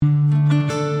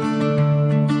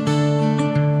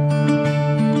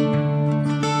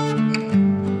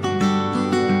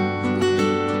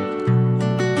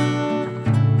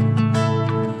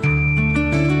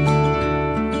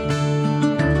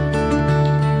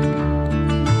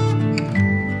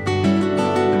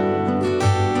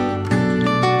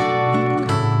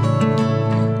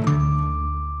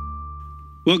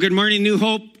Well, good morning, New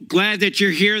Hope. Glad that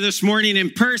you're here this morning in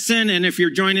person. And if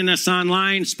you're joining us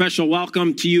online, special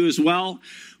welcome to you as well.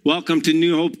 Welcome to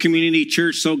New Hope Community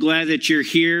Church. So glad that you're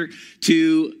here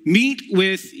to meet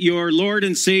with your Lord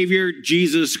and Savior,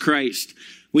 Jesus Christ.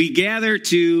 We gather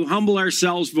to humble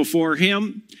ourselves before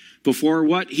Him, before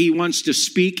what He wants to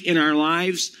speak in our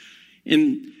lives,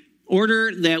 in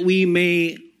order that we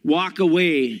may walk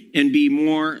away and be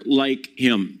more like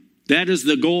Him. That is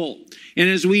the goal. And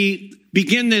as we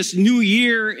begin this new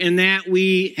year, in that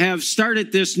we have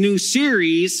started this new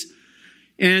series,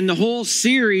 and the whole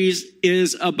series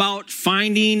is about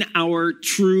finding our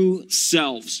true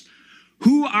selves.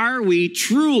 Who are we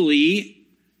truly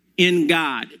in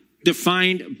God,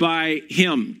 defined by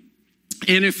Him?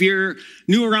 And if you're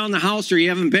new around the house or you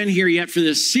haven't been here yet for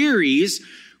this series,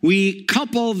 we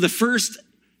couple the first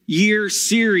year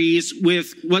series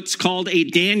with what's called a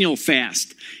Daniel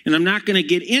fast. And I'm not going to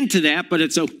get into that, but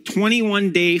it's a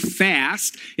 21-day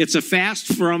fast. It's a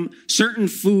fast from certain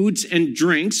foods and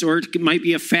drinks, or it might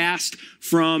be a fast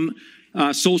from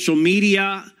social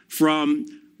media, from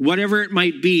whatever it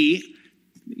might be.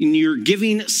 And you're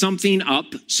giving something up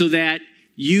so that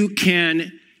you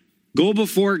can go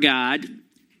before God,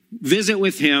 visit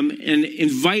with Him, and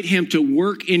invite Him to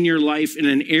work in your life in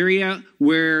an area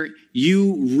where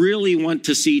you really want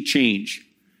to see change.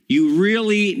 You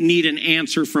really need an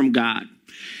answer from God.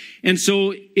 And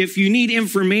so if you need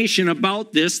information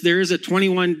about this, there is a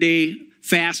 21-day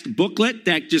fast booklet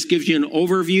that just gives you an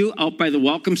overview out by the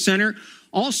Welcome Center.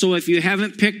 Also, if you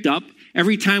haven't picked up,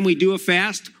 every time we do a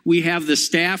fast, we have the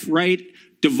staff write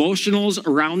devotionals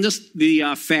around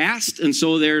the fast. And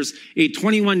so there's a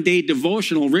 21-day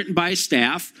devotional written by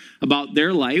staff about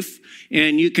their life.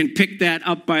 And you can pick that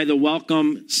up by the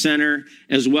Welcome Center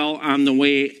as well on the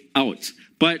way out.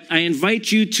 But I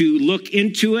invite you to look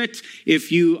into it.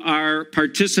 If you are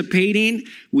participating,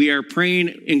 we are praying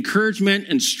encouragement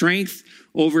and strength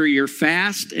over your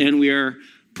fast. And we are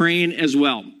praying as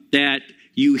well that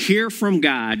you hear from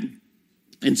God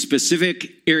in specific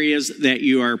areas that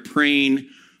you are praying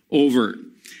over.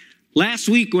 Last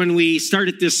week when we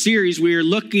started this series, we were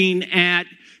looking at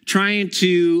trying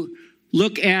to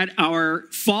look at our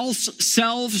false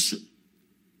selves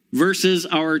versus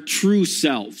our true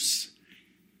selves.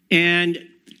 And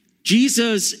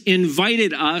Jesus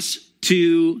invited us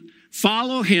to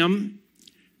follow Him,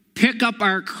 pick up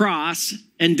our cross,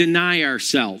 and deny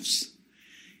ourselves.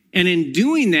 And in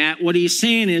doing that, what He's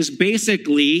saying is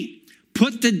basically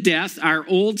put to death our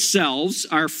old selves,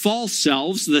 our false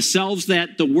selves, the selves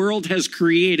that the world has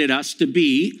created us to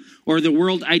be, or the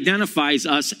world identifies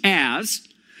us as,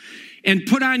 and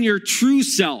put on your true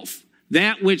self,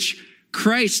 that which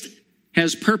Christ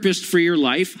has purposed for your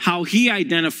life, how He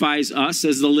identifies us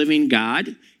as the living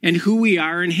God, and who we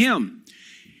are in Him.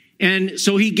 And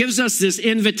so He gives us this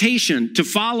invitation to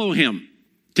follow Him,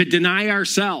 to deny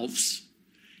ourselves,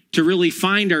 to really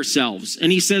find ourselves.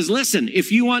 And He says, listen,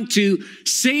 if you want to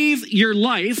save your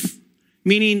life,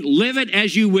 meaning live it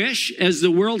as you wish, as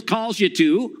the world calls you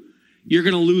to, you're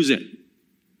going to lose it.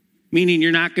 Meaning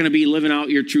you're not going to be living out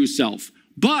your true self.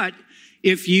 But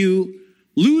if you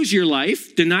lose your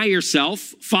life, deny yourself,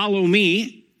 follow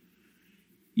me,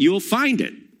 you'll find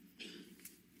it.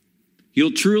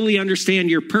 You'll truly understand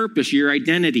your purpose, your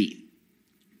identity.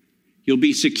 You'll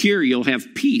be secure. You'll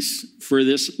have peace for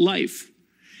this life.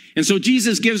 And so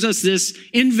Jesus gives us this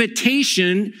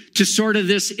invitation to sort of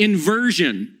this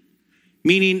inversion,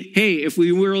 meaning, hey, if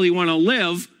we really want to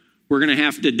live, we're going to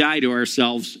have to die to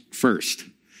ourselves first.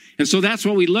 And so that's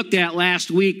what we looked at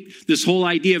last week, this whole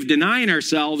idea of denying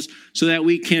ourselves so that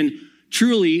we can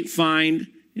truly find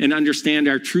and understand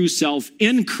our true self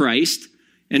in Christ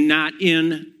and not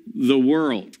in the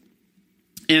world.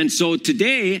 And so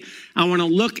today, I want to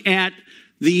look at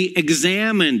the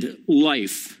examined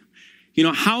life. You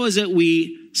know, how is it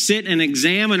we sit and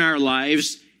examine our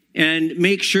lives and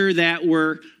make sure that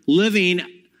we're living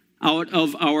out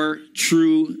of our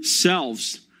true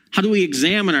selves? How do we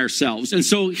examine ourselves? And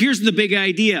so here's the big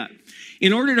idea.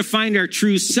 In order to find our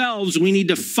true selves, we need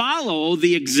to follow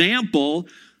the example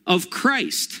of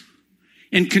Christ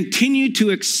and continue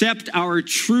to accept our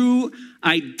true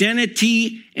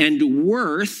identity and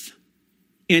worth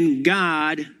in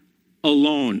God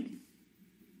alone.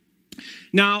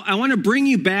 Now, I want to bring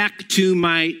you back to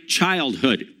my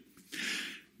childhood.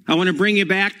 I want to bring you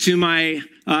back to my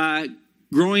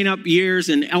growing up years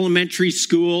in elementary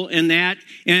school and that.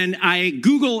 And I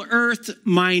Google Earthed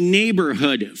my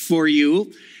neighborhood for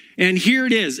you. And here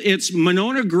it is. It's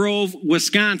Monona Grove,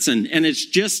 Wisconsin. And it's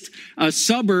just a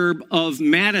suburb of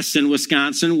Madison,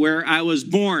 Wisconsin, where I was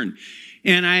born.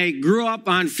 and I grew up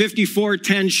on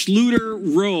 5410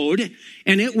 Schluter Road,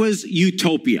 and it was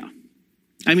utopia.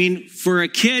 I mean, for a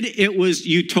kid, it was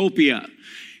utopia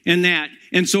and that.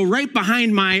 And so right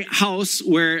behind my house,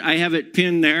 where I have it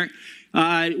pinned there,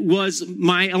 was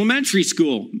my elementary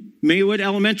school, Maywood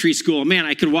Elementary School. Man,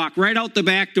 I could walk right out the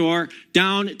back door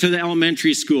down to the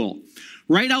elementary school.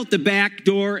 Right out the back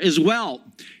door as well,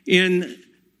 in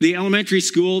the elementary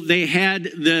school, they had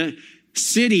the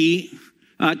city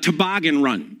toboggan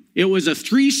run. It was a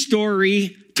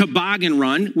 3-story toboggan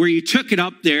run where you took it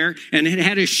up there and it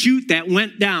had a chute that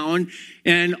went down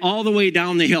and all the way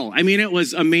down the hill. I mean, it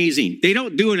was amazing. They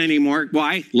don't do it anymore.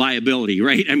 Why? Liability,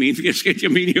 right? I mean,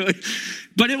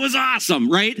 but it was awesome,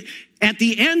 right? At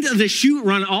the end of the chute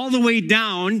run, all the way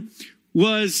down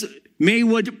was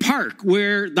Maywood Park,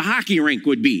 where the hockey rink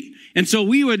would be. And so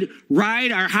we would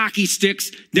ride our hockey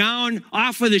sticks down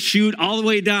off of the chute all the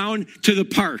way down to the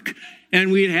park,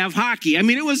 and we'd have hockey. I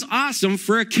mean, it was awesome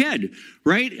for a kid,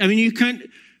 right? I mean, you couldn't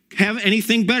have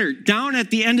anything better. Down at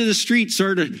the end of the street,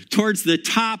 sort of towards the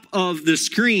top of the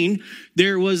screen,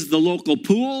 there was the local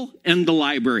pool and the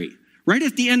library, right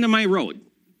at the end of my road.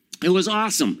 It was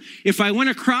awesome. If I went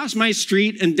across my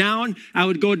street and down, I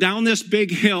would go down this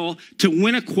big hill to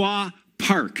Winnequa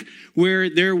Park,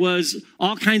 where there was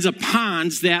all kinds of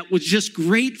ponds that was just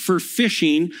great for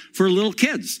fishing for little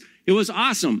kids. It was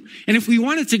awesome. And if we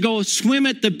wanted to go swim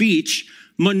at the beach,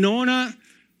 Monona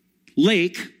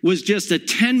Lake was just a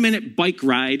 10-minute bike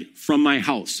ride from my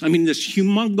house. I mean, this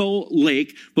humongous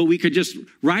lake, but we could just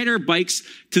ride our bikes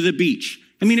to the beach.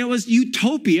 I mean, it was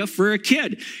utopia for a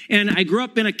kid. And I grew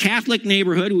up in a Catholic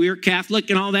neighborhood. We were Catholic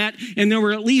and all that. And there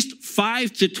were at least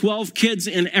 5 to 12 kids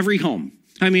in every home.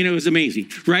 I mean, it was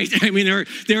amazing, right? I mean,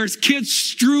 there was kids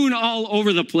strewn all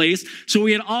over the place. So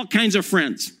we had all kinds of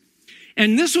friends.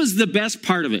 And this was the best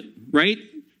part of it, right?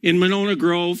 In Monona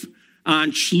Grove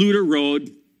on Schluter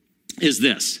Road is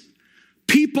this.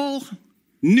 People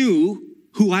knew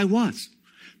who I was.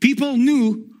 People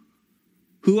knew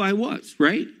who I was,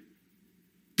 right?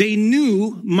 They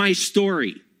knew my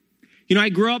story. You know, I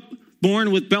grew up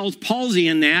born with Bell's palsy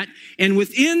and that, and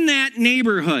within that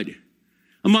neighborhood,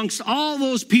 amongst all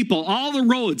those people, all the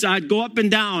roads I'd go up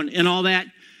and down and all that,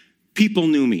 people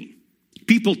knew me.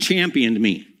 People championed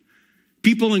me.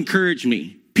 People encouraged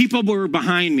me. People were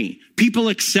behind me. People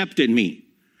accepted me.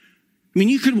 I mean,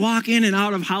 you could walk in and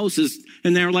out of houses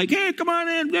and they're like, hey, come on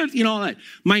in, you know, all that.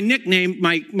 My nickname,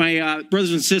 my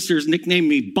brothers and sisters nicknamed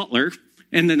me Butler,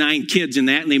 and the 9 kids in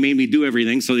that, and they made me do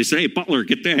everything. So they said, hey, Butler,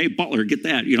 get that. Hey, Butler, get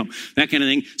that. You know, that kind of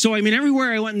thing. So, I mean,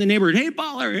 everywhere I went in the neighborhood, hey,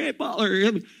 Butler, hey,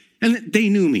 Butler. And they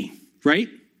knew me, right?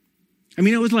 I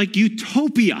mean, it was like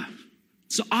utopia.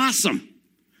 It's awesome.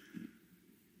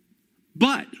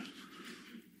 But,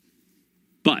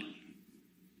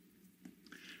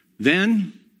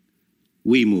 then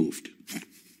we moved.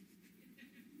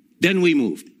 Then we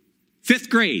moved. 5th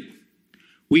grade.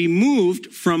 We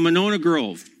moved from Monona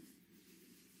Grove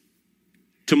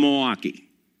to Milwaukee.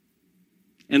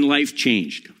 And life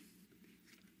changed.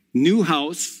 New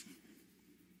house.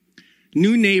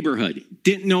 New neighborhood.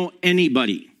 Didn't know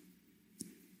anybody.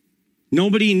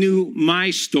 Nobody knew my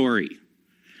story.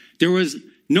 There was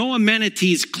no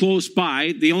amenities close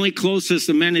by. The only closest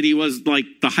amenity was like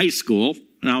the high school.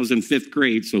 And I was in 5th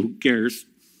grade, so who cares,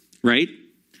 right?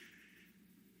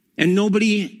 And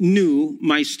nobody knew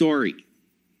my story.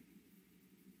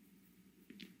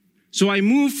 So I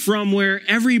moved from where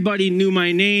everybody knew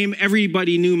my name,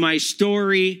 everybody knew my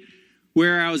story,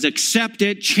 where I was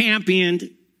accepted, championed,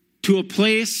 to a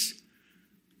place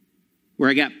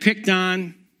where I got picked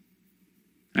on.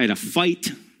 I had a fight.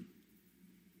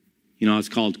 You know, it's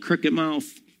called cricket mouth.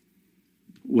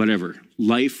 Whatever.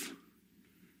 Life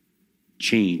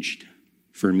changed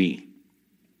for me.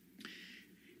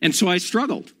 And so I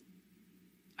struggled.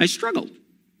 I struggled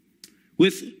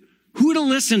with who to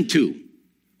listen to.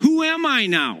 Who am I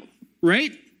now,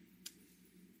 right?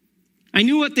 I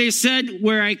knew what they said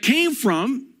where I came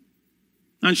from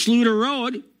on Schluter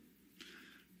Road,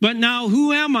 but now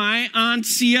who am I on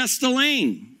Siesta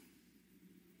Lane?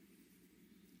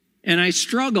 And I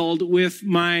struggled with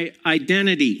my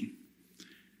identity.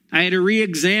 I had to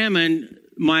re-examine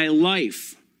my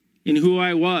life and who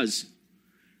I was.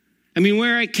 I mean,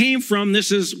 where I came from,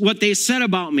 this is what they said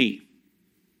about me.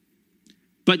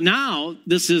 But now,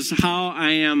 this is how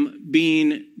I am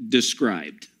being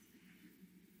described.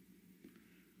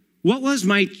 What was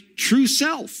my true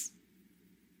self?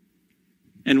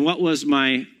 And what was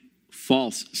my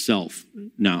false self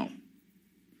now?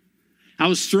 I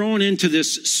was thrown into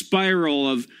this spiral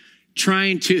of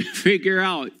trying to figure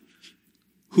out,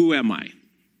 who am I?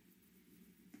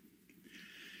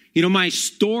 You know, my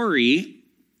story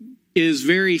is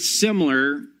very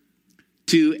similar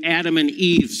to Adam and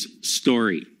Eve's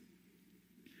story.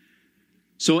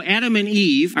 So Adam and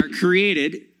Eve are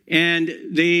created, and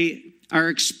they are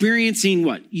experiencing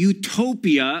what?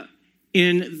 Utopia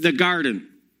in the Garden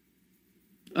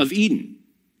of Eden.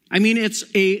 I mean, it's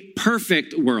a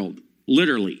perfect world,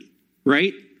 literally,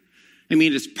 right? I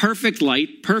mean, it's perfect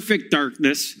light, perfect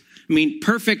darkness. I mean,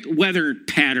 perfect weather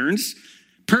patterns,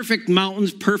 perfect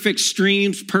mountains, perfect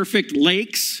streams, perfect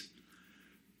lakes,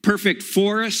 perfect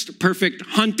forest, perfect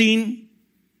hunting,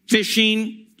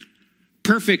 fishing,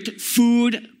 perfect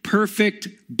food, perfect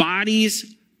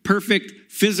bodies,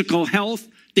 perfect physical health.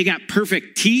 They got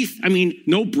perfect teeth. I mean,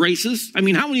 no braces. I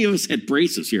mean, how many of us had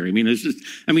braces here? I mean, it's just,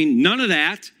 none of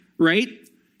that, right?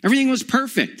 Everything was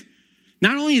perfect.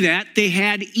 Not only that, they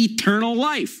had eternal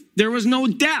life. There was no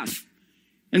death.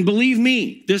 And believe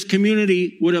me, this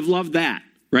community would have loved that,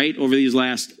 right, over these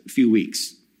last few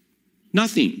weeks.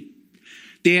 Nothing.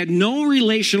 They had no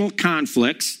relational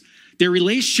conflicts. Their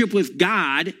relationship with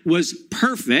God was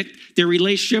perfect. Their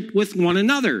relationship with one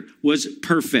another was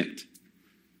perfect.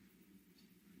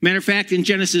 Matter of fact, in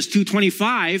Genesis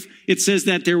 2:25, it says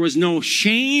that there was no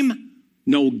shame,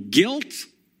 no guilt.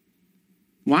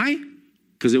 Why?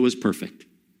 Because it was perfect.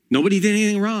 Nobody did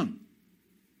anything wrong.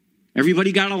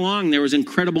 Everybody got along. There was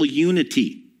incredible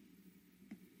unity.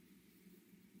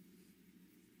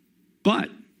 But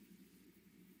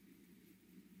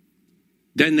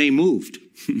then they moved.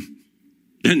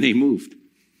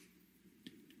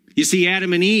 You see,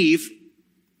 Adam and Eve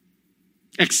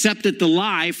accepted the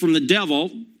lie from the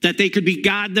devil that they could be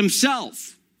God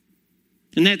themselves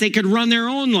and that they could run their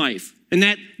own life and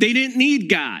that they didn't need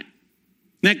God,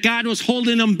 that God was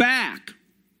holding them back,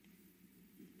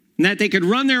 and that they could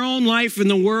run their own life in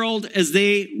the world as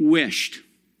they wished.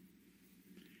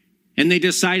 And they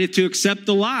decided to accept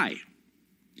the lie.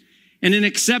 And in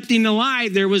accepting the lie,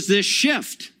 there was this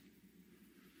shift.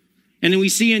 And then we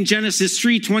see in Genesis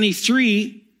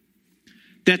 3:23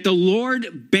 that the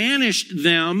Lord banished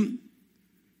them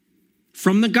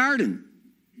from the garden.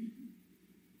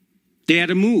 They had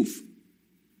to move.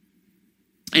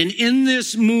 And in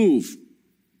this move,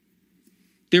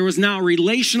 there was now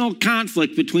relational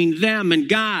conflict between them and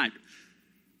God.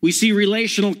 We see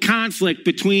relational conflict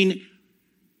between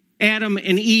Adam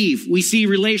and Eve. We see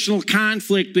relational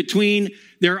conflict between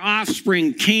their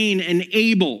offspring, Cain and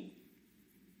Abel.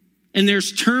 And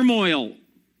there's turmoil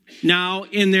now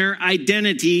in their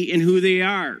identity and who they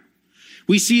are.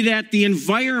 We see that the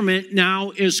environment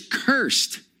now is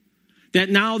cursed, that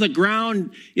now the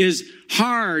ground is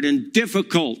hard and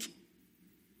difficult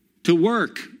to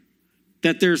work,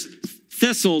 that there's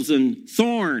thistles and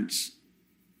thorns.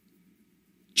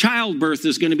 Childbirth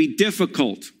is going to be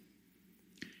difficult.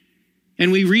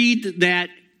 And we read that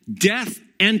death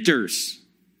enters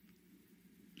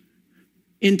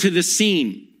into the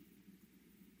scene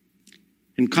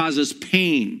and causes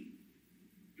pain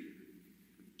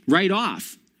right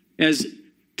off as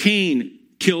Cain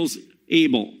kills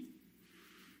Abel.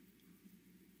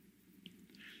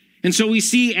 And so we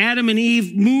see Adam and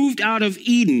Eve moved out of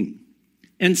Eden.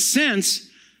 And since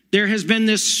there has been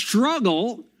this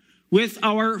struggle with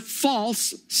our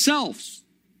false selves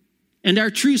and our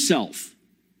true self.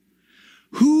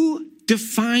 Who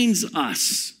defines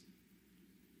us?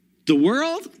 The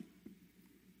world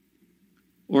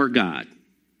or God?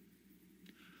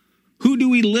 Who do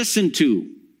we listen to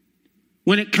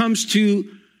when it comes to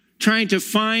trying to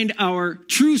find our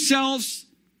true selves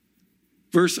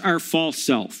versus our false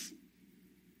self?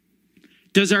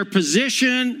 Does our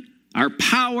position, our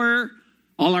power,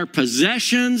 all our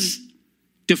possessions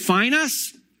define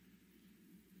us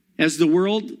as the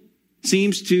world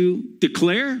seems to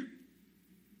declare?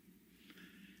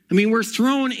 I mean, we're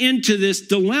thrown into this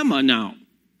dilemma now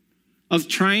of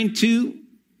trying to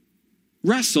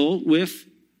wrestle with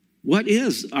what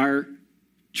is our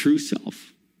true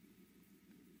self.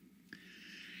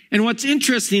 And what's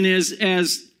interesting is,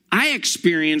 as I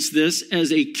experienced this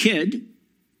as a kid,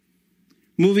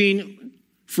 moving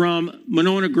from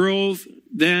Monona Grove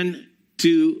then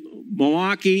to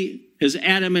Milwaukee, as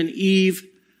Adam and Eve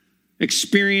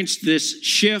experienced this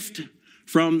shift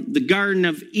from the Garden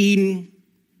of Eden,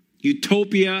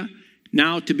 utopia,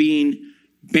 now to being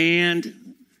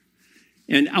banned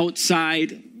and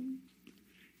outside.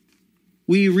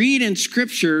 We read in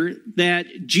Scripture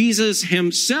that Jesus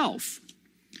himself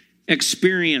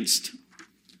experienced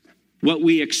what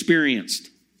we experienced.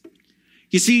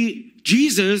 You see,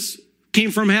 Jesus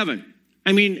came from heaven.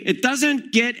 I mean, it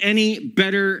doesn't get any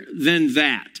better than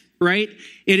that, right?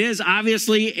 It is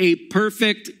obviously a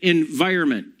perfect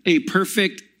environment, a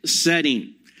perfect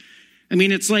setting. I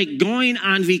mean, it's like going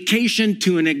on vacation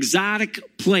to an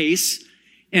exotic place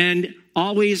and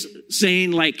always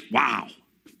saying like, wow,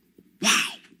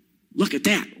 look at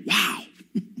that, wow,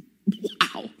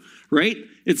 wow, right?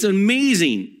 It's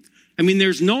amazing. I mean,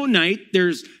 there's no night,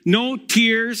 there's no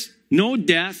tears, no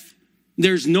death,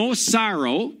 there's no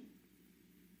sorrow.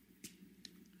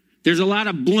 There's a lot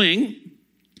of bling,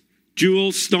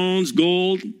 jewels, stones,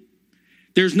 gold.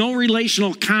 There's no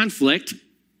relational conflict.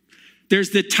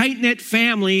 There's the tight-knit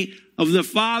family of the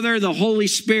Father, the Holy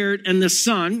Spirit, and the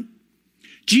Son.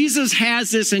 Jesus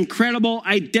has this incredible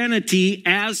identity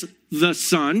as the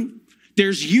Son.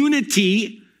 There's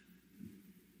unity,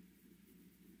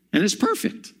 and it's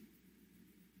perfect.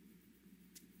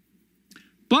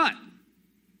 But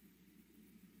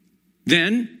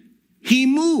then he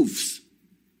moves,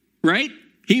 right?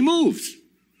 He moves.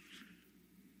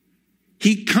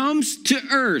 He comes to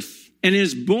earth and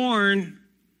is born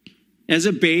as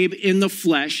a babe in the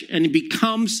flesh, and he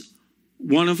becomes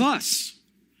one of us.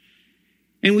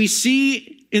 And we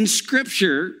see in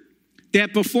Scripture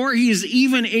that before he is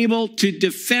even able to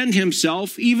defend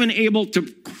himself, even able to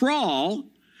crawl,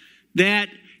 that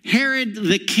Herod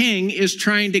the king is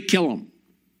trying to kill him,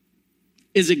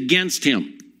 is against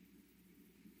him.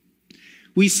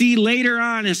 We see later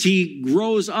on as he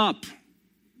grows up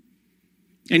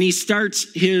and he starts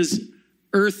his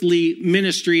earthly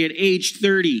ministry at age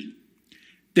 30,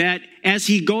 that as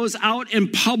he goes out in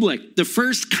public, the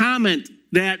first comment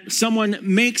that someone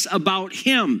makes about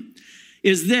him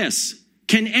is this: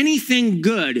 can anything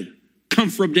good come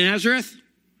from Nazareth?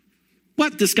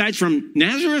 What, this guy's from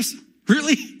Nazareth?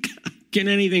 Really? Can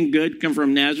anything good come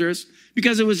from Nazareth?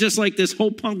 Because it was just like this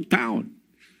whole punk town,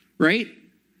 right?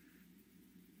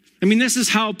 I mean, this is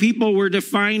how people were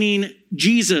defining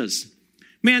Jesus.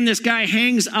 Man, this guy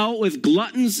hangs out with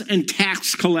gluttons and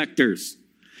tax collectors.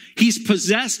 He's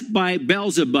possessed by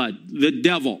Beelzebub, the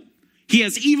devil. He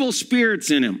has evil spirits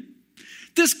in him.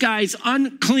 This guy's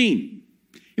unclean.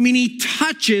 I mean, he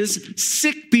touches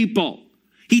sick people.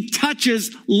 He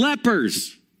touches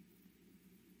lepers.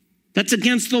 That's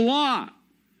against the law.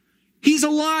 He's a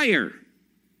liar.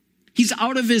 He's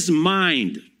out of his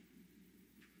mind.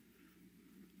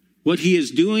 What he is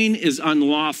doing is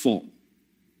unlawful.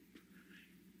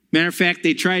 Matter of fact,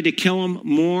 they tried to kill him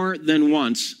more than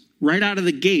once, right out of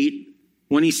the gate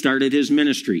when he started his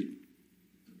ministry.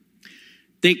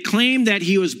 They claimed that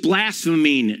he was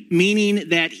blaspheming, meaning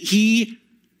that he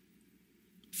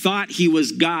thought he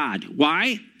was God.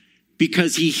 Why?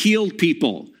 Because he healed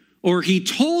people, or he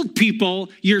told people,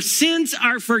 your sins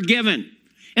are forgiven.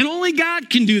 And only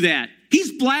God can do that.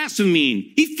 He's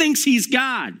blaspheming. He thinks he's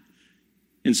God.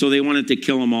 And so they wanted to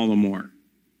kill him all the more.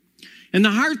 And the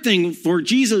hard thing for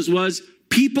Jesus was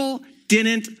people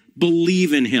didn't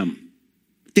believe in him.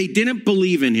 They didn't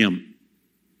believe in him.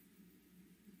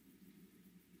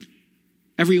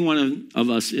 Every one of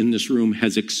us in this room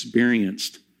has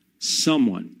experienced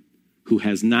someone who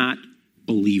has not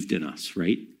believed in us,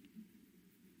 right?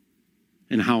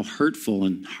 And how hurtful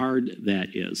and hard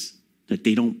that is, that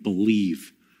they don't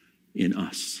believe in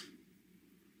us,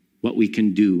 what we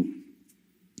can do.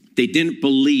 They didn't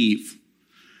believe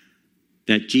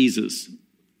that Jesus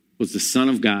was the Son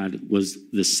of God, was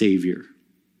the Savior.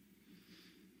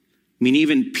 I mean,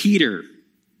 even Peter,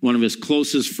 one of his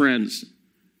closest friends,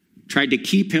 tried to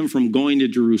keep him from going to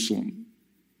Jerusalem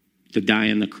to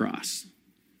die on the cross.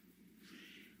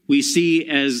 We see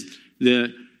as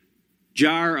the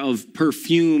jar of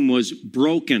perfume was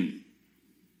broken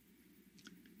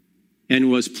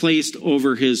and was placed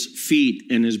over his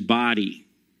feet and his body,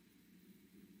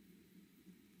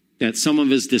 that some of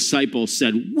his disciples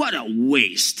said, what a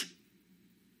waste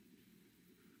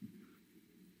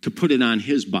to put it on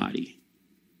his body.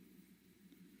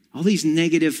 All these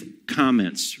negative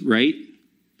comments, right?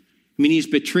 I mean, he's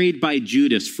betrayed by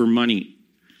Judas for money.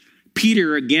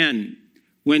 Peter, again,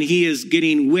 when he is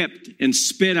getting whipped and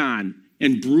spit on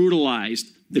and brutalized,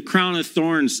 the crown of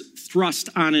thorns thrust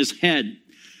on his head,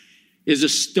 is a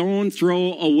stone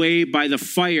throw away by the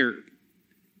fire.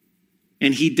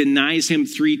 And he denies him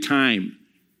 3 times,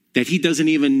 that he doesn't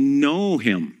even know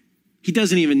him. He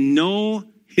doesn't even know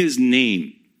his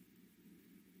name.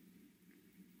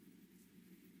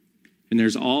 And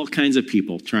there's all kinds of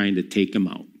people trying to take him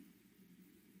out.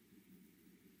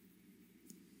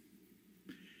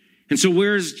 And so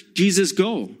where does Jesus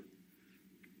go?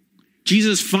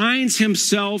 Jesus finds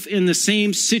himself in the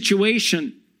same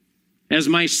situation as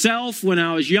myself when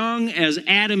I was young, as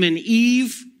Adam and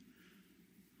Eve,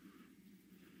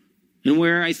 and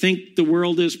where I think the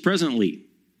world is presently.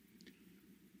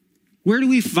 Where do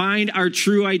we find our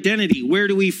true identity? Where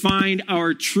do we find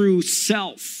our true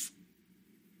self?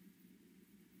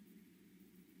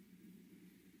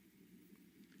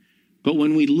 But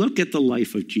when we look at the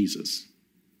life of Jesus,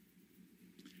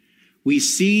 we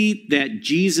see that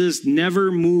Jesus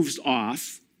never moves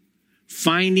off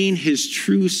finding his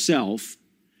true self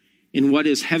in what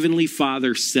his heavenly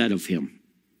Father said of him.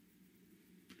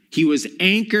 He was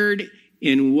anchored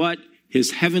in what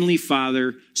his heavenly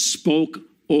Father spoke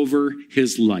over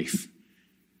his life.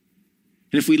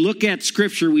 And if we look at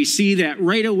Scripture, we see that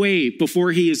right away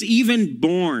before he is even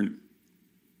born,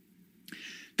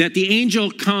 that the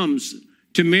angel comes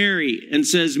to Mary and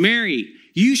says, Mary,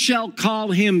 you shall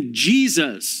call him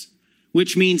Jesus,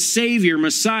 which means Savior,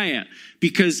 Messiah,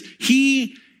 because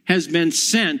he has been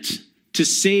sent to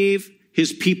save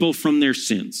his people from their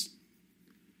sins.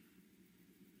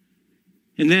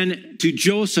 And then to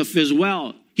Joseph as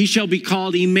well, he shall be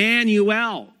called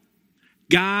Emmanuel,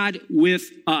 God with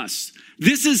us.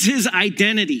 This is his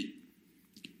identity.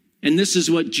 And this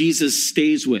is what Jesus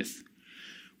stays with.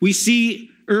 We see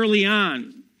early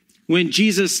on when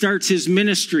Jesus starts his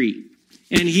ministry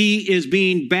and he is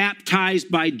being baptized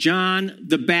by John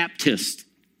the Baptist,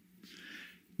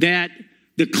 that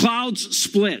the clouds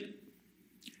split,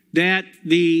 that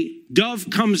the dove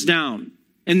comes down,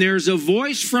 and there's a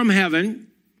voice from heaven,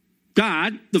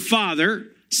 God, the Father,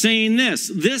 saying this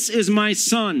is my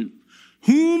Son,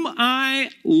 whom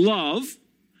I love.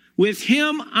 With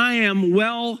him I am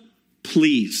well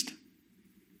pleased.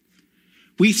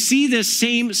 We see this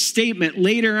same statement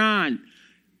later on,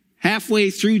 halfway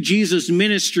through Jesus'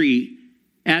 ministry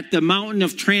at the mountain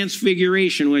of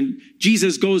transfiguration, when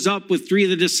Jesus goes up with three of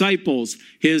the disciples.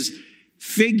 His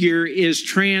figure is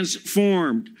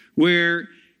transformed, where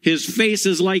his face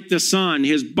is like the sun,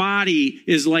 his body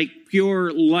is like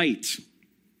pure light.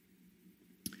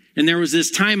 And there was this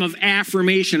time of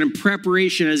affirmation and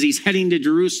preparation as he's heading to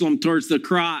Jerusalem towards the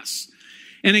cross.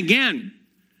 And again,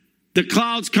 the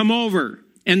clouds come over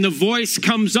and the voice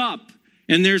comes up.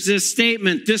 And there's this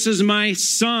statement, this is my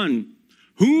Son,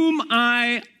 whom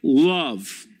I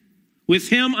love. With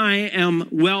him I am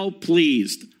well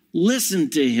pleased. Listen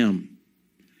to him.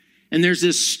 And there's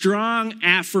this strong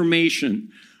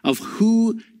affirmation of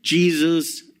who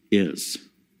Jesus is.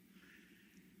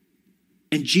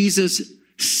 And Jesus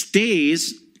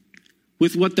stays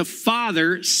with what the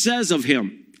Father says of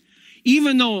him.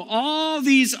 Even though all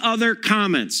these other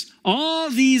comments, all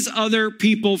these other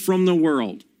people from the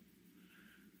world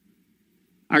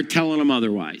are telling him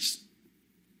otherwise.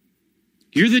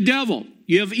 You're the devil.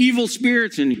 You have evil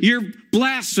spirits and you're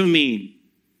blaspheming.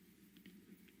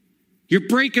 You're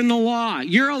breaking the law.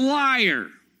 You're a liar.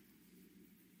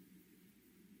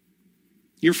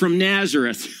 You're from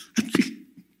Nazareth.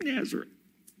 Nazareth.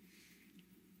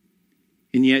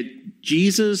 And yet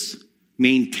Jesus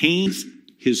maintains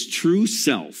his true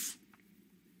self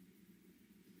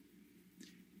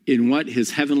in what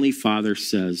his heavenly Father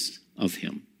says of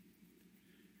him.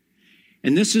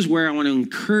 And this is where I want to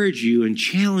encourage you and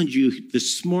challenge you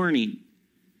this morning,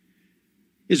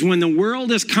 is when the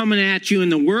world is coming at you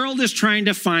and the world is trying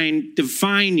to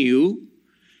define you,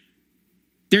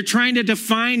 they're trying to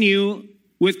define you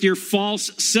with your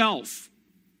false self.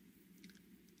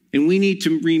 And we need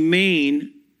to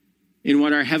remain in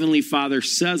what our Heavenly Father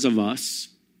says of us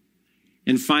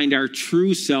and find our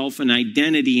true self and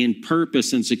identity and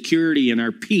purpose and security and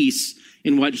our peace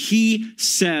in what He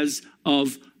says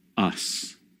of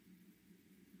us.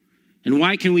 And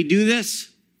why can we do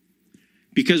this?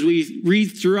 Because we read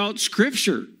throughout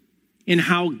Scripture in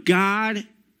how God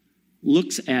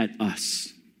looks at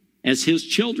us as His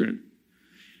children.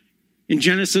 In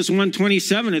Genesis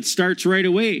 1:27, it starts right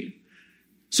away.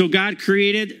 So God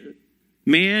created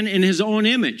man in His own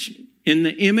image. In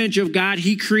the image of God,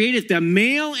 He created them.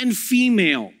 Male and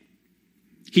female,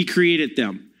 He created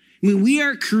them. I mean, we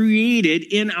are created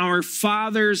in our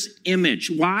Father's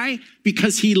image. Why?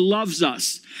 Because He loves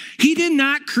us. He did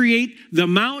not create the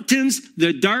mountains,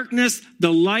 the darkness,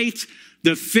 the light,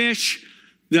 the fish,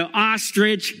 the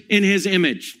ostrich in His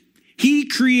image. He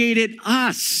created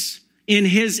us in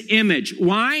His image.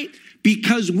 Why?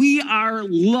 Because we are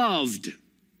loved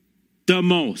the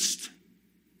most.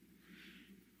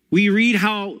 We read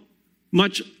how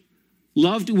much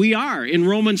loved we are. In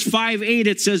Romans 5:8,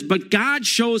 it says, but God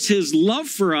shows His love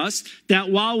for us that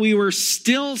while we were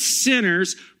still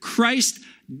sinners, Christ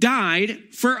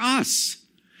died for us.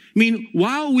 I mean,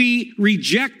 while we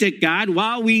rejected God,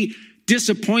 while we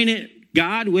disappointed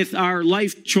God with our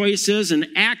life choices and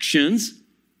actions,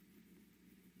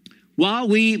 while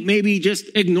we maybe just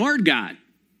ignored God,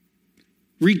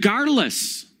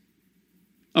 regardless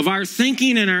of our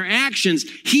thinking and our actions,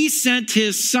 He sent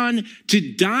His Son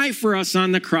to die for us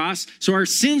on the cross so our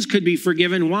sins could be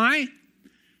forgiven. Why?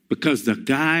 Because the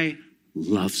guy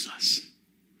loves us.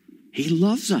 He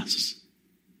loves us.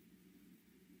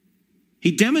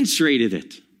 He demonstrated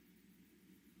it.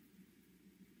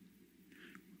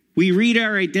 We read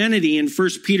our identity in 1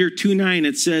 Peter 2:9.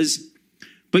 It says,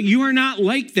 but you are not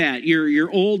like that, your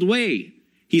old way.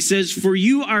 He says, for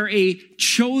you are a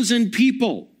chosen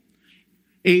people,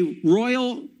 a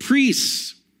royal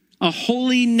priest, a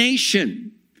holy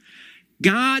nation,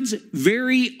 God's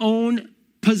very own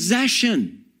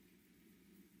possession.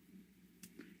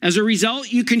 As a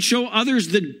result, you can show others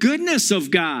the goodness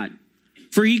of God,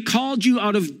 for he called you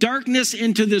out of darkness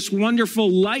into this wonderful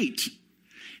light.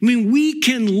 I mean, we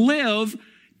can live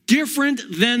different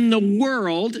than the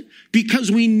world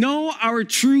because we know our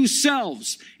true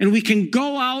selves, and we can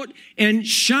go out and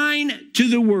shine to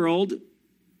the world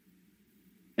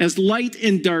as light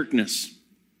in darkness,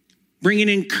 bringing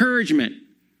encouragement,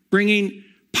 bringing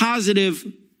positive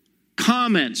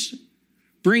comments,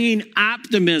 bringing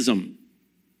optimism,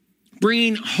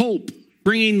 bringing hope,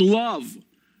 bringing love.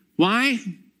 Why?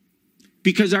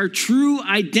 Because our true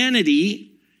identity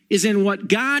is in what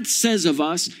God says of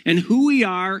us and who we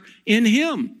are in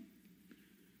him.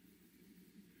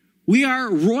 We are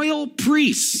royal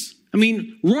priests. I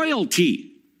mean,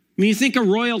 royalty. I mean, you think of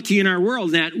royalty in our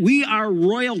world, that we are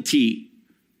royalty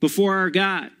before our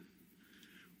God.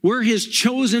 We're his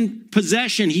chosen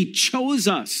possession. He chose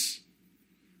us.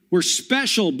 We're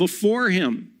special before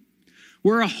him.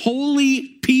 We're a holy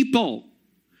people.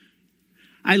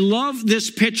 I love this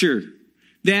picture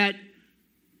that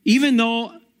even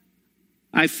though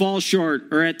I fall short,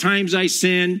 or at times I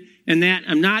sin, and that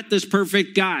I'm not this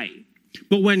perfect guy,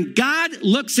 but when God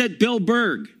looks at Bill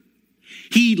Berg,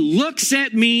 he looks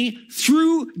at me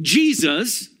through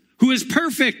Jesus, who is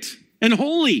perfect and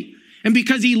holy. And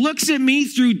because he looks at me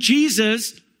through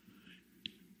Jesus,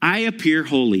 I appear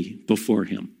holy before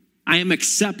him. I am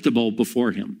acceptable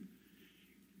before him.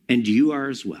 And you are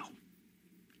as well.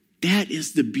 That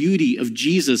is the beauty of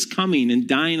Jesus coming and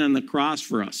dying on the cross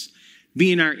for us,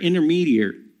 being our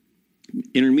intermediator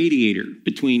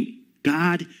between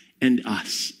God and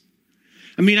us.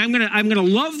 I mean, I'm gonna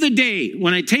love the day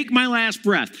when I take my last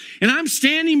breath and I'm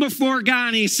standing before God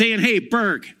and he's saying, hey,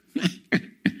 Berg,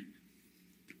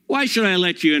 why should I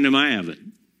let you into my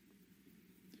heaven?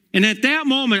 And at that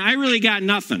moment, I really got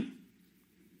nothing.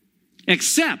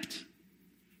 Except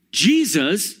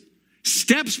Jesus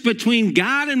steps between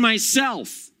God and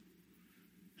myself.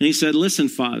 And he said, listen,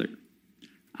 Father,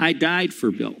 I died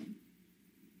for Bill.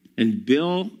 And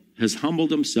Bill has humbled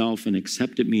himself and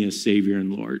accepted me as Savior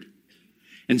and Lord.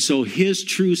 And so his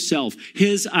true self,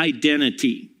 his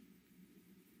identity,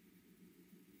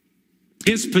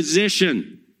 his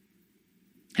position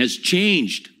has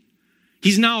changed.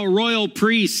 He's now a royal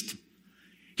priest.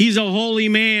 He's a holy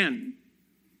man.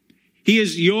 He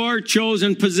is your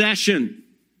chosen possession.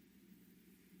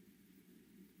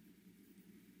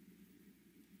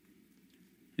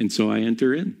 And so I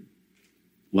enter in.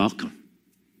 Welcome.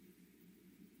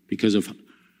 Because of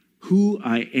who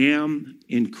I am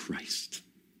in Christ.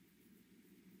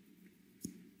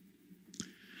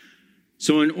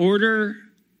 So in order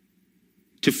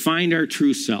to find our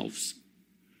true selves,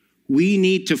 we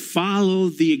need to follow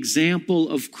the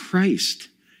example of Christ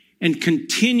and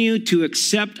continue to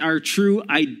accept our true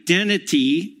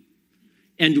identity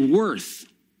and worth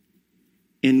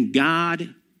in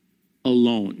God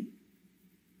alone.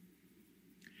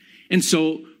 And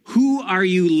so, who are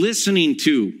you listening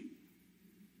to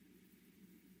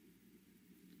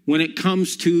when it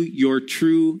comes to your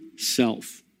true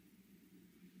self?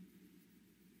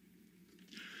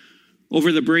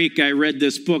 Over the break, I read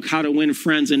this book, How to Win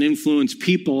Friends and Influence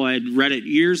People. I had read it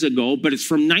years ago, but it's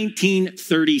from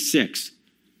 1936.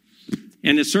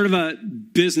 And it's sort of a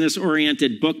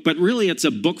business-oriented book, but really it's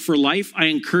a book for life. I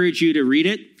encourage you to read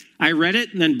it. I read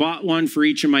it and then bought one for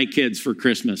each of my kids for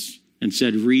Christmas and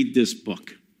said, read this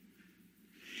book.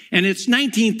 And it's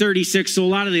 1936, so a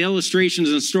lot of the illustrations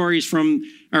and stories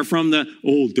are from the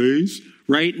old days,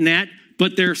 right? And that.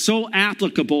 But they're so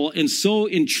applicable and so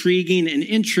intriguing and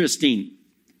interesting.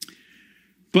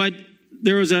 But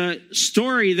there was a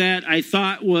story that I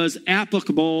thought was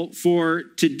applicable for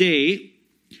today.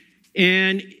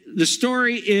 And the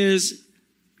story is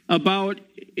about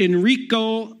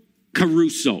Enrico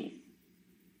Caruso.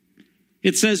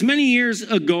 It says, many years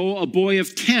ago, a boy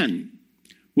of 10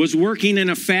 was working in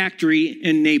a factory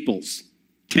in Naples.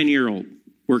 10-year-old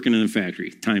working in a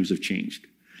factory. Times have changed.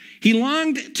 He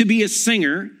longed to be a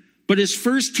singer, but his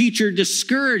first teacher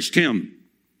discouraged him.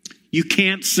 You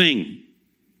can't sing,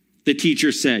 the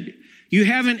teacher said. You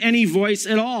haven't any voice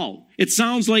at all. It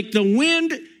sounds like the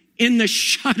wind in the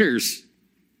shutters.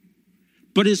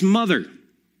 But his mother,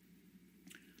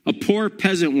 a poor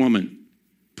peasant woman,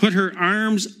 put her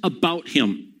arms about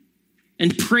him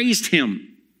and praised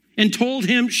him and told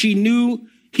him she knew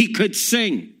he could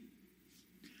sing.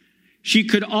 She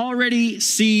could already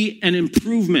see an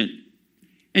improvement,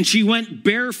 and she went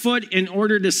barefoot in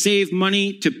order to save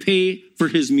money to pay for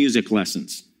his music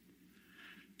lessons.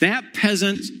 That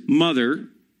peasant's mother,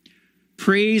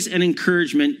 praise and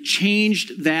encouragement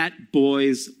changed that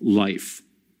boy's life.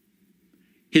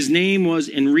 His name was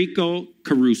Enrico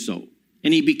Caruso,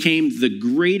 and he became the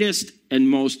greatest and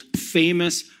most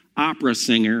famous opera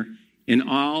singer in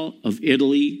all of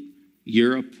Italy,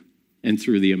 Europe, and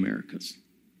through the Americas.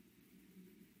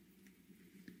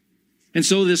 And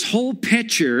so this whole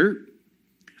picture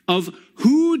of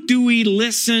who do we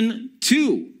listen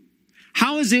to?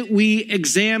 How is it we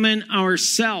examine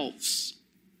ourselves?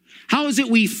 How is it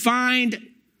we find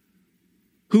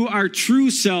who our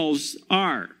true selves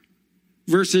are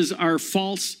versus our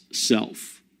false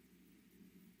self?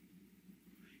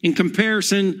 In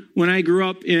comparison, when I grew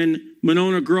up in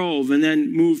Monona Grove and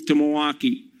then moved to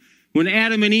Milwaukee, when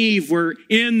Adam and Eve were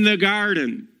in the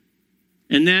garden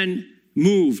and then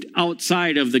moved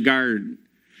outside of the garden,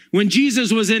 when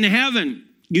Jesus was in heaven,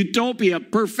 utopia,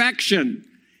 perfection,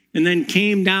 and then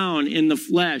came down in the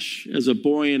flesh as a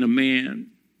boy and a man.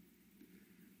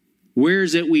 Where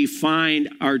is it we find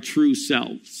our true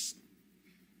selves?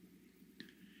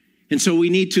 And so we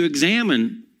need to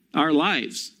examine our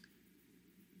lives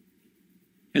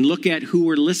and look at who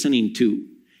we're listening to.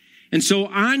 And so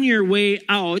on your way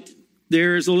out,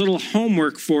 there's a little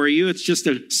homework for you. It's just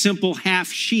a simple half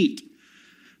sheet.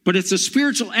 But it's a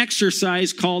spiritual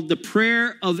exercise called the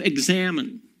prayer of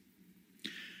examine.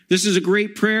 This is a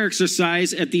great prayer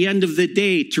exercise at the end of the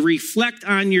day to reflect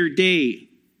on your day.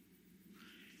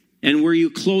 And were you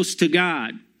close to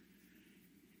God?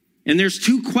 And there's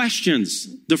two questions.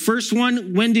 The first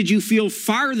one, when did you feel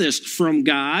farthest from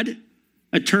God?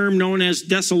 A term known as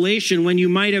desolation, when you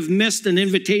might have missed an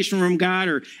invitation from God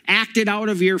or acted out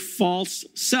of your false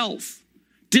self,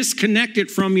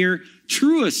 disconnected from your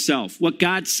truest self, what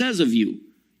God says of you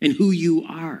and who you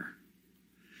are.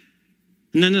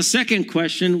 And then the second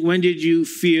question, when did you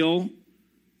feel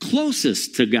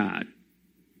closest to God?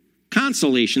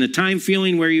 Consolation, a time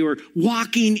feeling where you were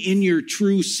walking in your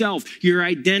true self, your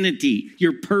identity,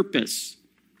 your purpose.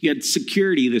 You had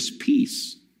security, this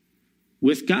peace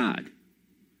with God.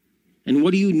 And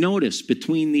what do you notice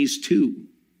between these two?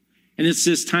 And it's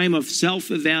this time of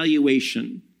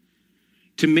self-evaluation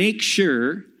to make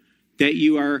sure that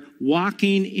you are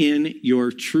walking in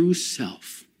your true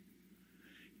self,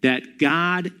 that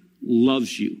God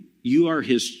loves you. You are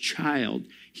his child.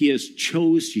 He has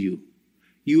chose you.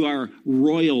 You are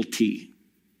royalty.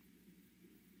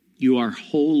 You are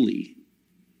holy,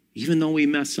 even though we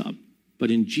mess up. But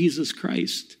in Jesus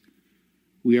Christ,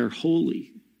 we are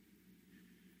holy.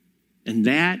 And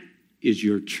that is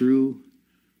your true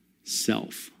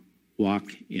self. Walk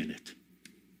in it.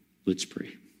 Let's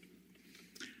pray.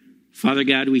 Father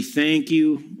God, we thank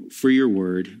you for your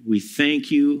word. We thank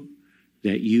you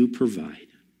that you provide.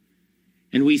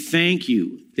 And we thank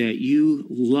you that you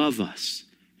love us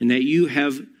and that you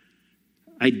have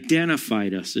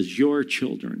identified us as your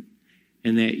children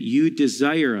and that you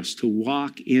desire us to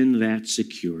walk in that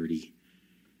security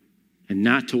and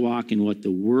not to walk in what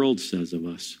the world says of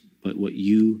us, but what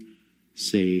you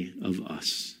say of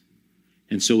us.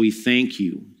 And so we thank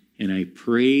you. And I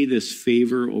pray this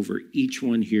favor over each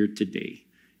one here today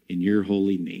in your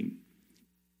holy name.